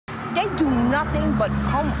They do nothing but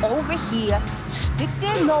come over here, stick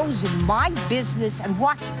their nose in my business, and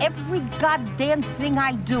watch every goddamn thing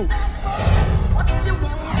I do. What you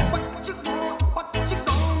want, what you want, what you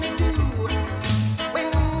gonna do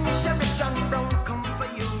when Sheriff John Brown come for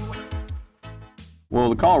you? Well,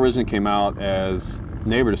 the call originally came out as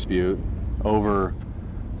neighbor dispute over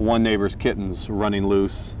one neighbor's kittens running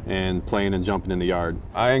loose and playing and jumping in the yard.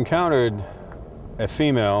 I encountered a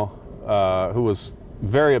female who was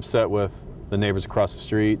very upset with the neighbors across the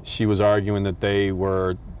street. She was arguing that they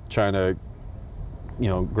were trying to,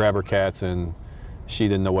 grab her cats, and she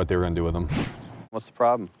didn't know what they were going to do with them. What's the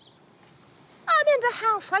problem? I'm in the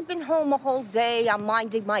house. I've been home a whole day. I'm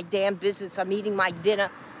minding my damn business. I'm eating my dinner.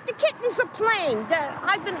 The kittens are playing.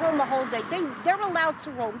 I've been home a whole day. They're allowed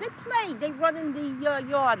to roam. They play. They run in the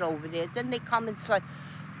yard over there. Then they come inside.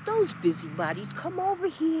 Those busybodies come over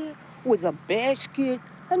here with a basket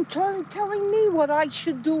and telling me what I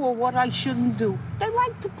should do or what I shouldn't do. They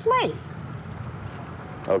like to play.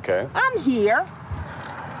 Okay. I'm here.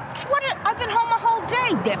 I've been home a whole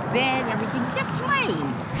day. They're bed, everything. They're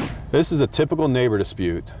playing. This is a typical neighbor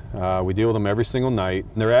dispute. We deal with them every single night.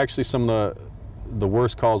 They're actually some of the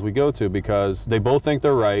worst calls we go to because they both think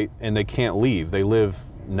they're right and they can't leave. They live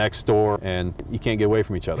next door and you can't get away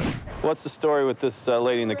from each other. What's the story with this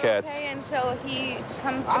lady and the cats? Okay, until he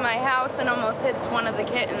comes to my house and almost hits one of the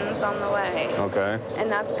kittens on the way. Okay. And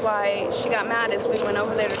that's why she got mad as we went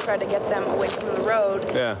over there to try to get them away from the road.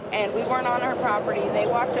 Yeah. And we weren't on her property. They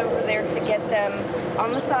walked over there to get them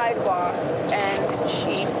on the sidewalk and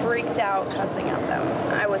she freaked out cussing at them.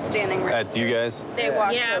 I was standing right At you guys? They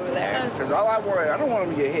walked over there. Because all I worry, I don't want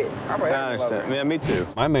them to get hit. I understand. Yeah, me too.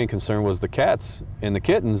 My main concern was the cats and the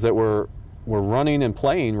kittens that were running and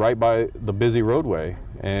playing right by the busy roadway.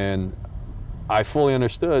 And I fully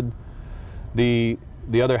understood the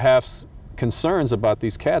other half's concerns about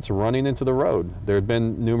these cats running into the road. There had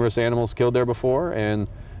been numerous animals killed there before, and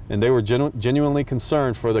they were genuinely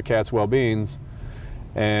concerned for the cats' well-beings.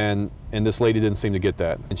 And this lady didn't seem to get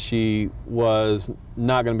that. And she was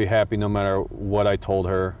not going to be happy no matter what I told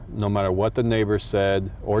her, no matter what the neighbors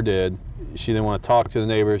said or did. She didn't want to talk to the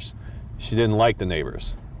neighbors. She didn't like the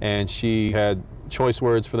neighbors. And she had choice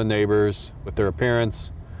words for the neighbors with their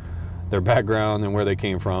appearance, their background, and where they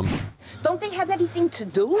came from. Don't they have anything to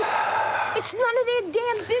do? It's none of their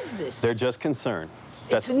damn business. They're just concerned.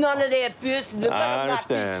 It's none of their business. I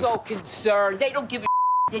understand. Not be so concerned. They don't give a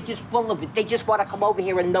They're just full of it. They just want to come over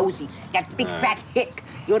here and nosy. That big fat hick.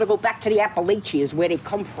 You ought to go back to the Appalachians where they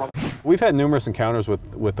come from. We've had numerous encounters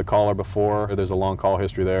with the caller before. There's a long call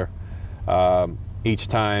history there. Each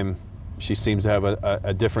time she seems to have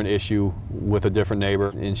a different issue with a different neighbor,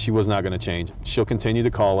 and she was not going to change. She'll continue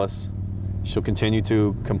to call us. She'll continue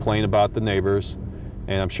to complain about the neighbors,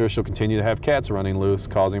 and I'm sure she'll continue to have cats running loose,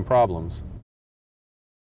 causing problems.